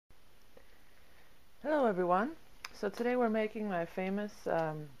Hello everyone. So today we're making my famous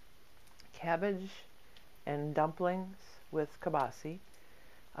cabbage and dumplings with kielbasa.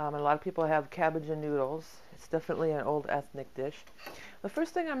 A lot of people have cabbage and noodles. It's definitely an old ethnic dish. The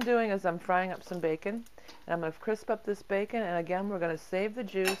first thing I'm doing is I'm frying up some bacon. And I'm going to crisp up this bacon, and again we're going to save the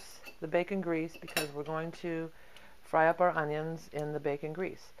juice, the bacon grease, because we're going to fry up our onions in the bacon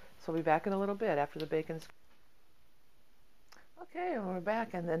grease. So we'll be back in a little bit after the bacon's. Okay, and we're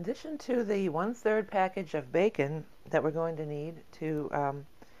back. And in addition to the 1/3 package of bacon that we're going to need to,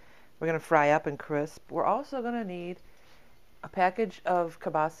 we're going to fry up and crisp, we're also going to need a package of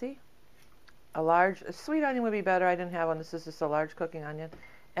kielbasa, a sweet onion would be better. I didn't have one. This is just a large cooking onion,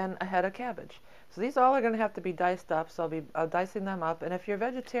 and a head of cabbage. So these all are going to have to be diced up. So I'll be dicing them up. And if you're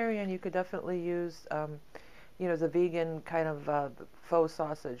vegetarian, you could definitely use, the vegan kind of faux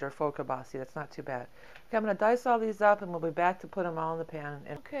sausage or faux kielbasa. That's not too bad. Okay, I'm going to dice all these up, and we'll be back to put them all in the pan.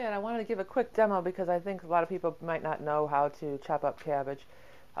 Okay, and I wanted to give a quick demo because I think a lot of people might not know how to chop up cabbage.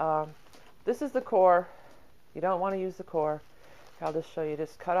 This is the core. You don't want to use the core. I'll just show you.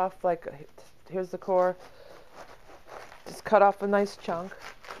 Just cut off, here's the core. Just cut off a nice chunk.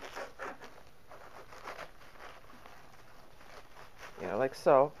 Like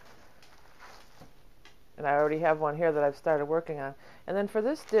so. And I already have one here that I've started working on. And then for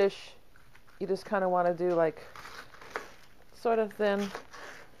this dish, you just kind of want to do like sort of thin.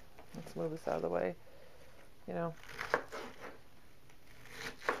 Let's move this out of the way.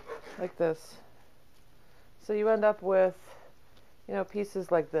 Like this. So you end up with,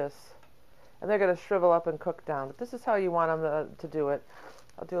 pieces like this. And they're going to shrivel up and cook down. But this is how you want them to do it.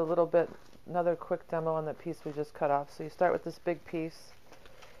 I'll do a little bit, another quick demo on that piece we just cut off. So you start with this big piece.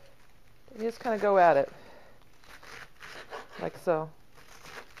 You just kind of go at it. Like so.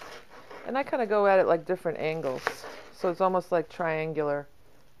 And I kind of go at it like different angles. So it's almost like triangular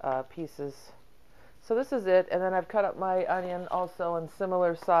pieces. So this is it. And then I've cut up my onion also in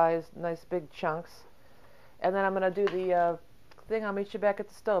similar size, nice big chunks. And then I'm going to do the thing. I'll meet you back at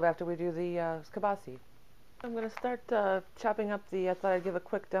the stove after we do the kielbasa. I'm going to start chopping up I thought I'd give a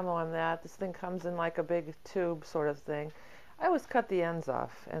quick demo on that. This thing comes in like a big tube sort of thing. I always cut the ends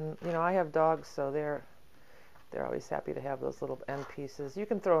off. And, I have dogs, so they're always happy to have those little end pieces. You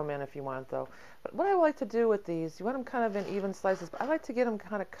can throw them in if you want, though. But what I like to do with these, you want them kind of in even slices, but I like to get them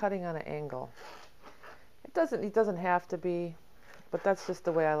kind of cutting on an angle. It doesn't have to be, but that's just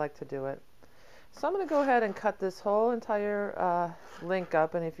the way I like to do it. So I'm going to go ahead and cut this whole entire link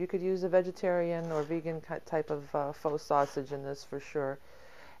up, and if you could use a vegetarian or vegan type of faux sausage in this for sure.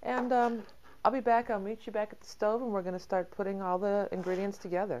 And I'll be back. I'll meet you back at the stove, and we're going to start putting all the ingredients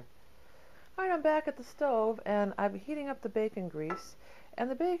together. All right, I'm back at the stove, and I'm heating up the bacon grease, and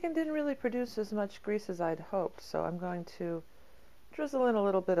the bacon didn't really produce as much grease as I'd hoped, so I'm going to drizzle in a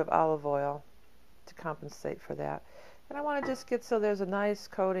little bit of olive oil to compensate for that. And I want to just get so there's a nice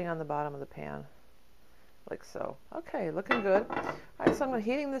coating on the bottom of the pan. Like so. Okay, looking good. All right, so I'm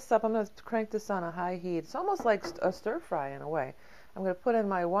heating this up. I'm going to crank this on a high heat. It's almost like a stir fry in a way. I'm going to put in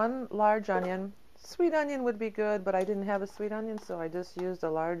my one large onion. Sweet onion would be good, but I didn't have a sweet onion, so I just used a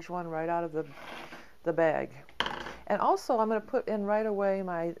large one right out of the bag. And also, I'm going to put in right away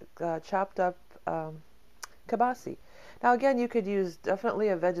my chopped up kielbasa. Now again, you could use definitely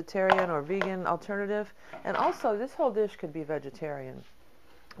a vegetarian or vegan alternative. And also, this whole dish could be vegetarian.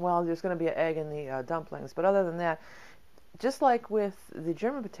 Well, there's going to be an egg in the dumplings. But other than that, just like with the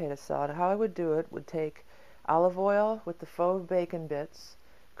German potato salad, how I would do it would take olive oil with the faux bacon bits,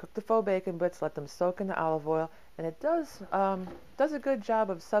 cook the faux bacon bits, let them soak in the olive oil, and it does a good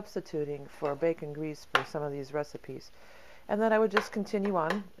job of substituting for bacon grease for some of these recipes. And then I would just continue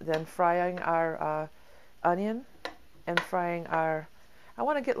on, then frying our onion and frying our, I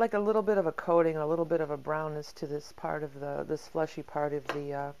want to get like a little bit of a coating, a little bit of a brownness to this part of this fleshy part of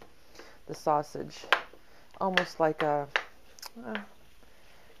the sausage, almost like a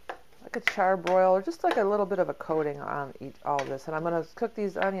charbroil, or just like a little bit of a coating on all this. And I'm going to cook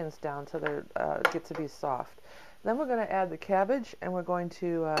these onions down till they get to be soft. Then we're going to add the cabbage, and we're going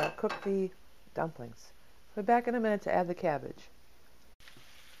to cook the dumplings. We'll be back in a minute to add the cabbage.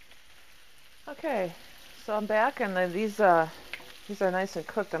 Okay, so I'm back, and these are nice and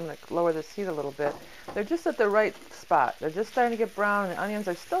cooked. I'm going to lower this heat a little bit. They're just at the right spot. They're just starting to get brown. The onions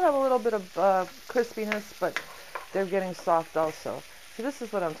still have a little bit of crispiness, but they're getting soft also. So this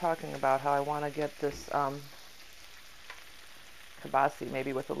is what I'm talking about, how I want to get this kielbasa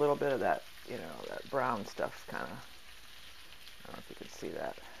maybe with a little bit of that, that brown stuff kind of. I don't know if you can see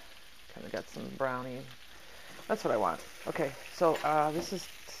that. Kind of got some brownie. That's what I want. Okay, so this is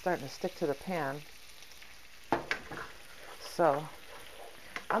starting to stick to the pan. So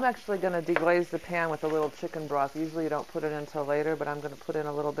I'm actually going to deglaze the pan with a little chicken broth. Usually you don't put it in until later, but I'm going to put in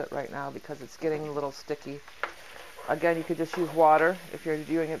a little bit right now because it's getting a little sticky. Again, you could just use water if you're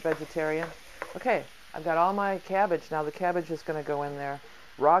doing it vegetarian. Okay, I've got all my cabbage. Now the cabbage is going to go in there.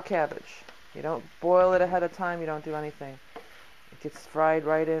 Raw cabbage. You don't boil it ahead of time. You don't do anything. It gets fried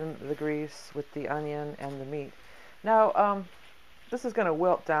right in the grease with the onion and the meat. Now, this is going to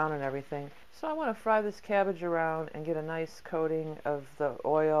wilt down and everything. So I want to fry this cabbage around and get a nice coating of the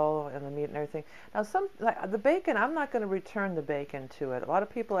oil and the meat and everything. Now, the bacon, I'm not going to return the bacon to it. A lot of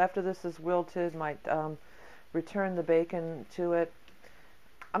people, after this is wilted, might return the bacon to it.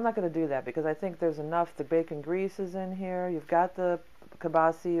 I'm not going to do that because I think there's enough. The bacon grease is in here. You've got the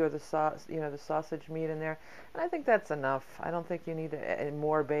kielbasa or the sauce, the sausage meat in there, and I think that's enough. I don't think you need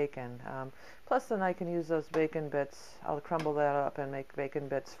more bacon. Plus, then I can use those bacon bits. I'll crumble that up and make bacon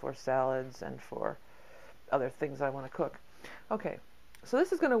bits for salads and for other things I want to cook. Okay, so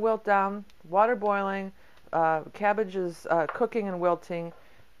this is going to wilt down. Water boiling. Cabbage is cooking and wilting.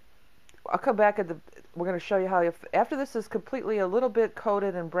 I'll come back we're going to show you how, after this is completely a little bit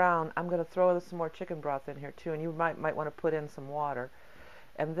coated and brown, I'm going to throw some more chicken broth in here too, and you might want to put in some water.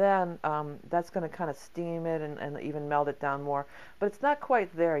 And then that's going to kind of steam it and even melt it down more. But it's not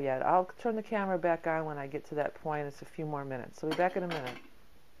quite there yet. I'll turn the camera back on when I get to that point. It's a few more minutes. So we'll be back in a minute.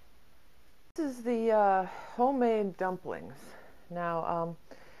 This is the homemade dumplings. Now,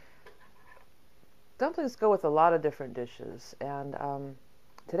 dumplings go with a lot of different dishes. And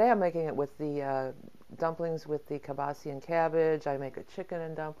today I'm making it with the dumplings with the kielbasa and cabbage. I make a chicken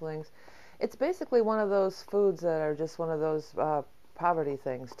and dumplings. It's basically one of those foods that are just one of those poverty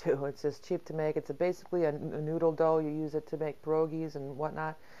things too. It's just cheap to make. It's basically a noodle dough. You use it to make pierogies and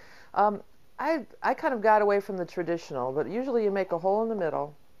whatnot. I kind of got away from the traditional, but usually you make a hole in the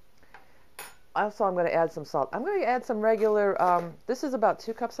middle. Also, I'm going to add some salt. I'm going to add some regular, this is about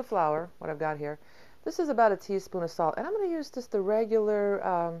 2 cups of flour, what I've got here. This is about a teaspoon of salt, and I'm going to use just the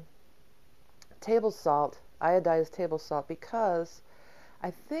regular table salt, iodized table salt, because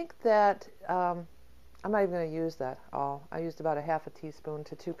I think that I'm not even going to use that all. I used about a half a teaspoon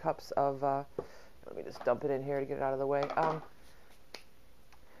to 2 cups of, let me just dump it in here to get it out of the way.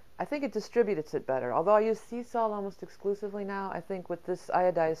 I think it distributes it better. Although I use sea salt almost exclusively now, I think with this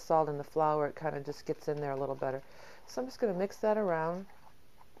iodized salt in the flour, it kind of just gets in there a little better. So I'm just going to mix that around.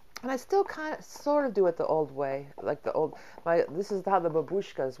 And I still sort of do it the old way, like this is how the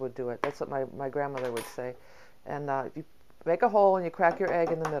babushkas would do it. That's what my grandmother would say. And you make a hole and you crack your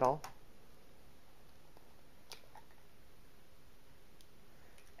egg in the middle.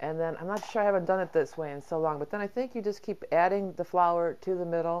 And then, I'm not sure, I haven't done it this way in so long, but then I think you just keep adding the flour to the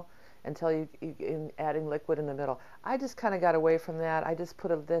middle until you adding liquid in the middle. I just kind of got away from that. I just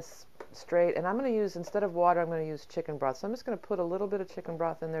put this straight, and I'm going to use, instead of water, I'm going to use chicken broth. So I'm just going to put a little bit of chicken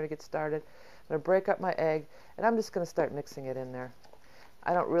broth in there to get started. I'm going to break up my egg, and I'm just going to start mixing it in there.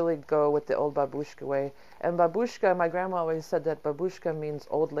 I don't really go with the old babushka way. And babushka, my grandma always said that babushka means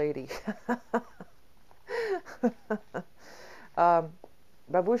old lady.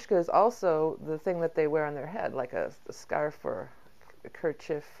 Babushka is also the thing that they wear on their head, like a scarf or a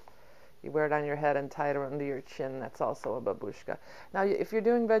kerchief. You wear it on your head and tie it under your chin. That's also a babushka. Now, if you're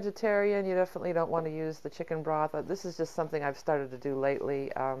doing vegetarian, you definitely don't want to use the chicken broth. This is just something I've started to do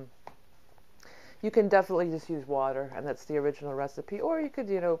lately. You can definitely just use water, and that's the original recipe. Or you could,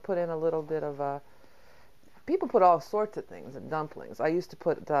 put in a little bit of people put all sorts of things in dumplings. I used to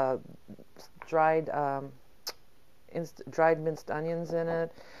put dried minced onions in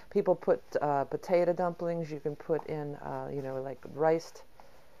it. People put potato dumplings. You can put in, like riced,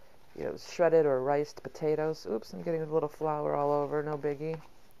 shredded or riced potatoes. Oops, I'm getting a little flour all over. No biggie.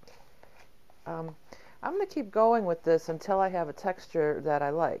 I'm going to keep going with this until I have a texture that I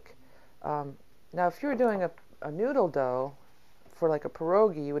like. Now, if you're doing a noodle dough for like a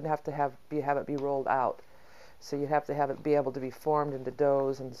pierogi, you would have to have it be rolled out. So you have to have it be able to be formed into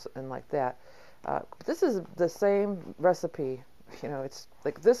doughs and like that. This is the same recipe. It's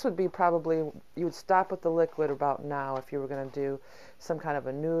like this would be probably, you would stop with the liquid about now if you were going to do some kind of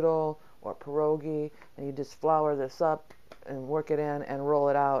a noodle or pierogi, and you just flour this up and work it in and roll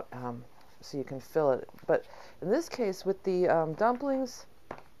it out so you can fill it. But in this case, with the dumplings,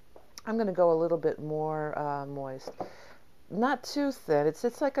 I'm going to go a little bit more moist. Not too thin.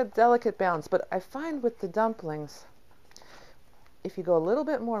 It's like a delicate balance, but I find with the dumplings, if you go a little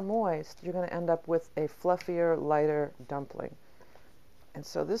bit more moist, you're going to end up with a fluffier, lighter dumpling. And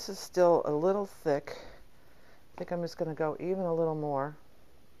so this is still a little thick. I think I'm just going to go even a little more.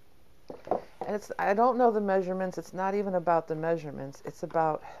 And I don't know the measurements. It's not even about the measurements. It's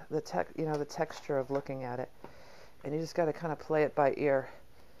about the texture of looking at it. And you just got to kind of play it by ear.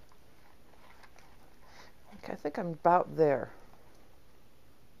 Okay, I think I'm about there.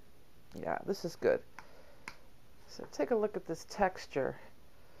 Yeah, this is good. So take a look at this texture.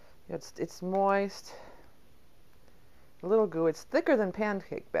 It's moist, a little gooey. It's thicker than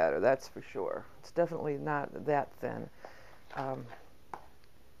pancake batter, that's for sure. It's definitely not that thin.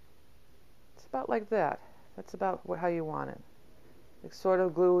 It's about like that. That's about how you want it. It's sort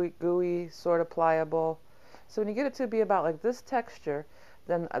of gooey, sort of pliable. So when you get it to be about like this texture,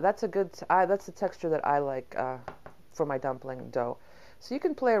 then that's that's the texture that I like for my dumpling dough. So you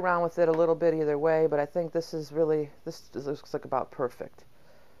can play around with it a little bit either way, but I think this looks like about perfect.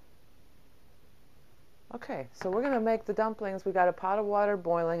 Okay, so we're going to make the dumplings. We got a pot of water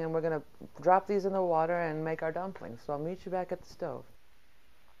boiling, and we're going to drop these in the water and make our dumplings. So I'll meet you back at the stove.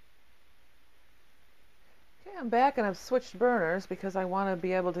 Okay, I'm back, and I've switched burners because I want to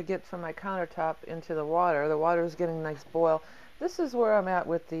be able to get from my countertop into the water. The water is getting a nice boil. This is where I'm at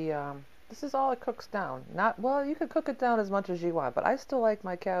with the, this is all it cooks down. Well, you could cook it down as much as you want, but I still like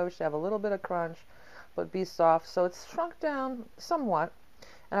my cabbage to have a little bit of crunch, but be soft. So it's shrunk down somewhat,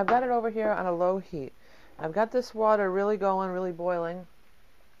 and I've got it over here on a low heat. I've got this water really going, really boiling,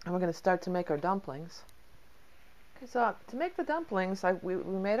 and we're going to start to make our dumplings. Okay, so to make the dumplings, we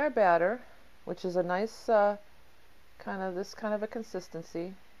made our batter, which is a nice kind of a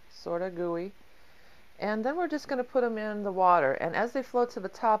consistency, sort of gooey. And then we're just going to put them in the water, and as they float to the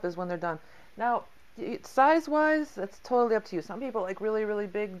top is when they're done. Now, size-wise, that's totally up to you. Some people like really, really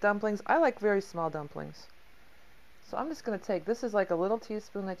big dumplings. I like very small dumplings. So I'm just going to take, this is like a little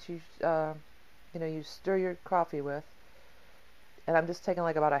teaspoon that you you stir your coffee with. And I'm just taking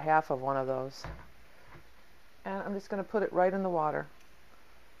like about a half of one of those. And I'm just going to put it right in the water.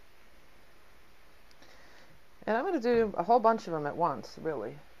 And I'm going to do a whole bunch of them at once,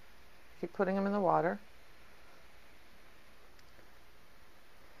 really. Keep putting them in the water.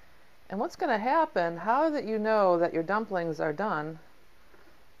 And what's going to happen, how that you know that your dumplings are done,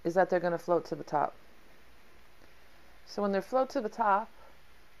 is that they're going to float to the top. So when they float to the top,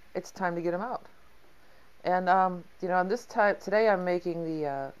 it's time to get them out. And on this today I'm making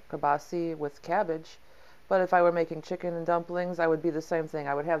the kielbasa with cabbage, but if I were making chicken and dumplings, I would be the same thing.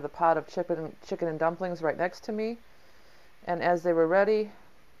 I would have the pot of chicken and dumplings right next to me, and as they were ready,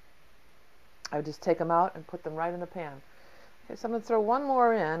 I would just take them out and put them right in the pan. Okay, so I'm going to throw one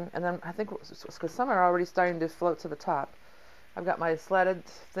more in, and then I think, because some are already starting to float to the top. I've got my slatted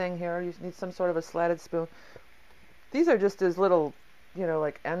thing here. You need some sort of a slatted spoon. These are just as little,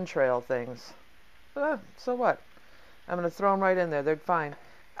 like entrail things. So what? I'm going to throw them right in there. They're fine.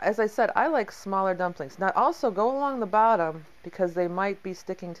 As I said, I like smaller dumplings. Now also go along the bottom because they might be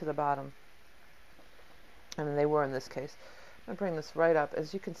sticking to the bottom. I mean, they were in this case. I'm going to bring this right up.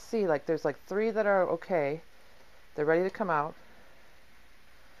 As you can see, there's 3 that are okay. They're ready to come out.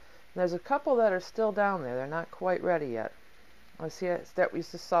 And there's a couple that are still down there. They're not quite ready yet. I see that we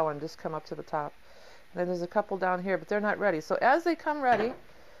just saw one just come up to the top. And then there's a couple down here, but they're not ready. So as they come ready,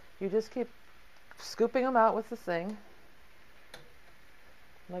 you just keep scooping them out with the thing,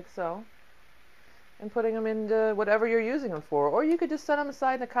 like so, and putting them into whatever you're using them for. Or you could just set them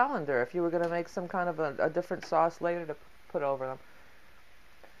aside in a colander if you were going to make some kind of a different sauce later to put over them.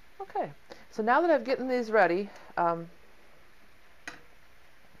 Okay, so now that I've gotten these ready,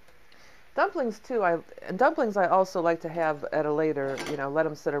 dumplings too, I also like to have at a later, let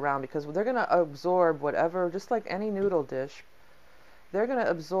them sit around, because they're going to absorb whatever, just like any noodle dish, they're going to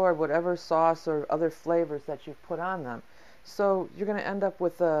absorb whatever sauce or other flavors that you've put on them. So you're going to end up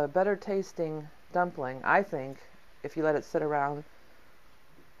with a better tasting dumpling, I think, if you let it sit around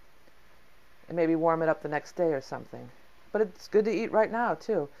and maybe warm it up the next day or something. But it's good to eat right now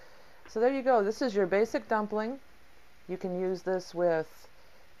too. So there you go. This is your basic dumpling. You can use this with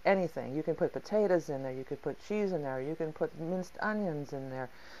anything. You can put potatoes in there. You could put cheese in there. You can put minced onions in there.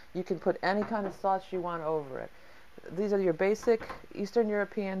 You can put any kind of sauce you want over it. These are your basic Eastern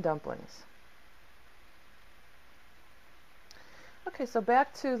European dumplings. Okay, so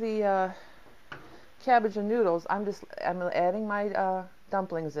back to the cabbage and noodles. I'm adding my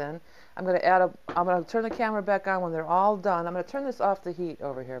dumplings in. I'm going to turn the camera back on when they're all done. I'm going to turn this off the heat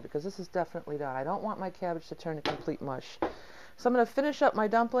over here because this is definitely done. I don't want my cabbage to turn to complete mush. So I'm going to finish up my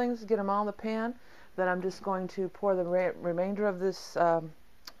dumplings, get them all in the pan. Then I'm just going to pour the remainder of this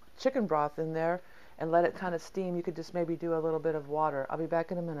chicken broth in there and let it kind of steam. You could just maybe do a little bit of water. I'll be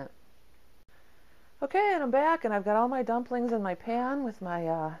back in a minute. Okay, and I'm back, and I've got all my dumplings in my pan with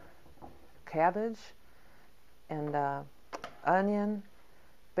my cabbage and onion,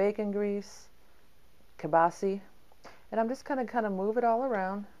 bacon grease, kielbasa, and I'm just kind of move it all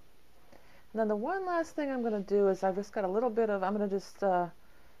around. And then the one last thing I'm going to do is I've just got a little bit of, I'm going to just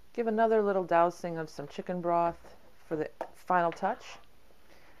Give another little dousing of some chicken broth for the final touch.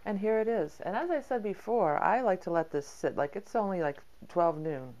 And here it is. And as I said before, I like to let this sit. Like, it's only like 12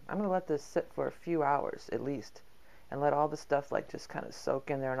 noon. I'm going to let this sit for a few hours at least and let all the stuff like just kind of soak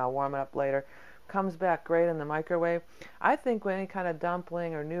in there, and I'll warm it up later. Comes back great in the microwave. I think with any kind of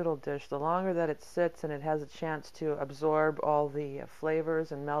dumpling or noodle dish, the longer that it sits and it has a chance to absorb all the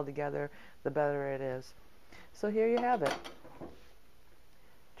flavors and meld together, the better it is. So here you have it.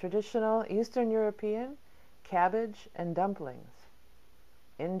 Traditional Eastern European cabbage and dumplings.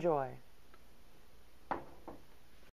 Enjoy.